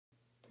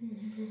Yeah,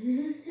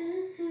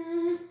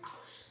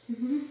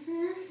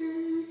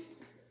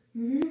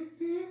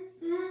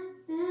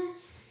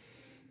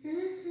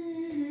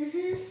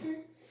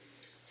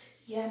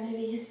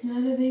 maybe it's not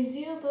a big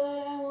deal, but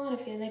I wanna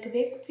feel like a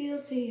big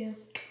deal to you.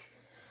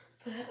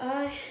 But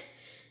I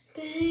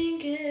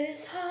think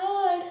it's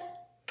hard,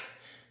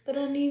 but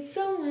I need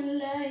someone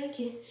like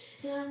it,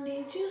 and I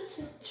need you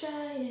to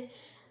try it.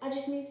 I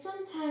just need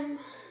some time,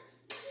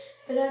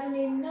 but I don't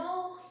need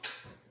no.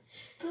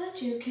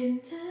 But you can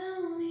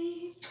tell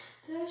me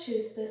the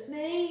truth, but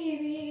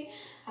maybe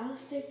I'll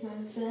stick by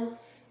myself.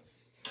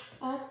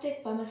 I'll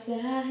stick by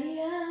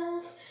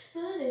myself,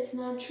 but it's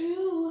not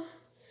true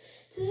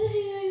to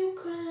hear you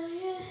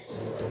crying.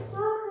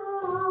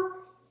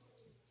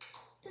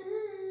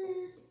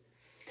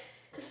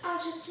 Cause I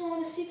just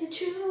wanna see the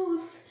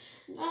truth,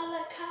 not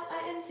like how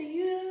I am to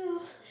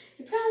you.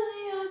 You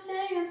probably are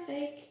saying I'm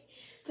fake,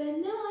 but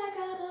no, I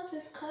got all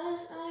this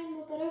cause I'm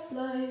a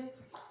butterfly.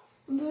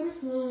 A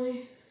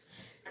butterfly.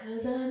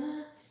 Cause I'm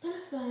a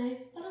butterfly,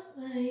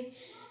 butterfly.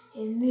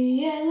 In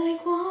the air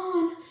like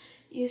one.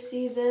 You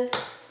see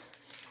this,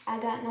 I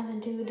got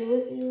nothing to do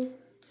with you.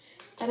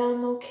 That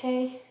I'm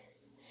okay,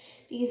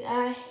 because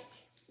I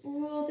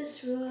rule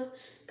this rule.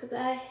 Cause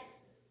I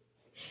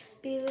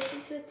be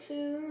listening to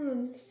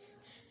tunes,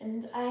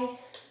 and I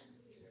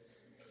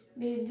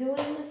be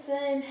doing the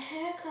same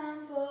hair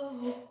combo.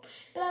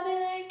 But I be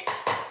like,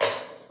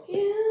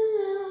 you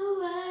know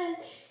what?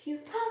 You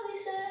probably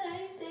said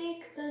I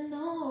fake, but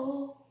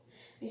no.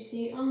 You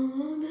see all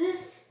of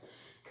this,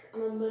 cause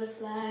I'm a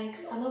butterfly,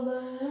 cause I'm a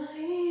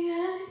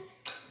butterfly.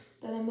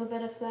 But I'm a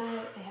butterfly,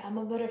 yeah, I'm a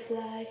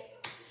butterfly.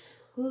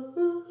 Ooh,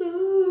 ooh,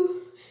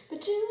 ooh.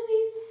 But you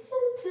need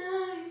some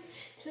time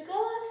to go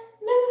off,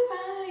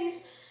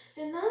 memorize,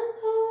 and I don't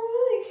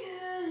really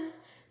care.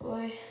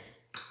 Boy,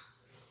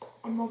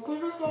 I'm a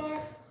butterfly.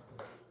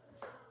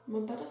 I'm a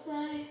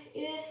butterfly,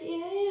 yeah,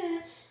 yeah,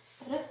 yeah.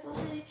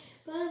 Butterfly,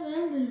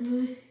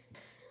 butterfly.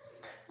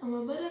 I'm a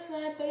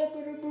butterfly,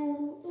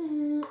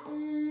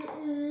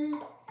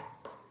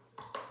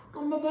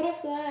 I'm a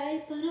butterfly,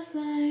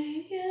 butterfly,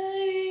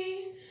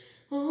 yeah.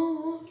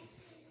 Oh,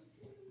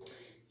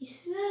 you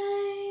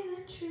say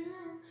the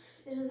truth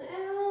is the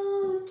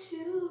L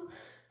too,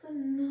 but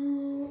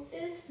no,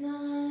 it's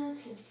not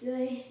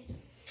today.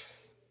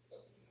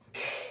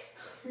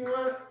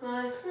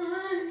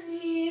 I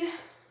need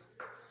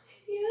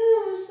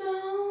you so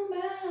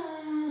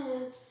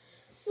bad,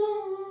 so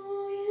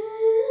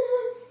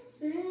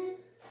yeah.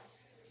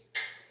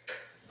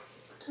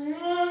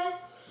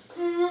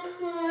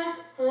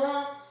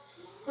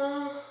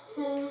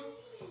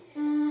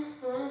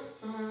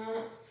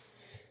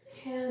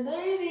 Yeah,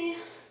 baby,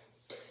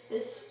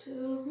 it's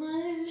too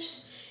much.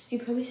 You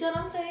probably said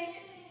I'm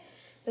fake,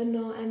 but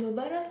no, I'm a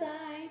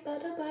butterfly,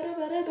 butterfly.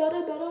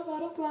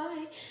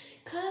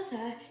 Cause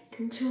I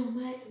control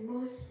my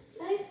emotions.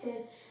 I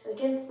stand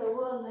against the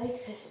wall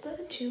like this,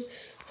 but you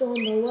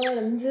don't know what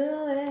I'm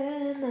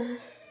doing.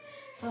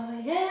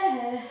 Oh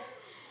yeah,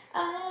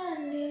 I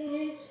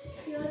need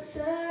your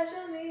touch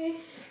on me.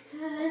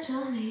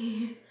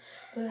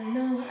 But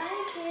no,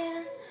 I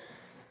can't.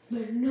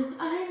 But no,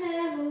 I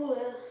never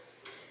will.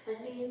 I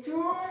need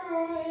your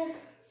love.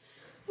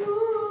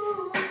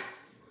 Ooh,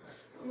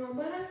 I'm a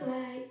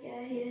butterfly,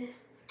 yeah, yeah.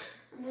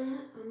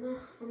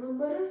 I'm a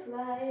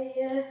butterfly,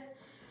 yeah.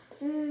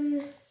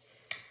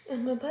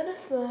 I'm a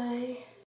butterfly.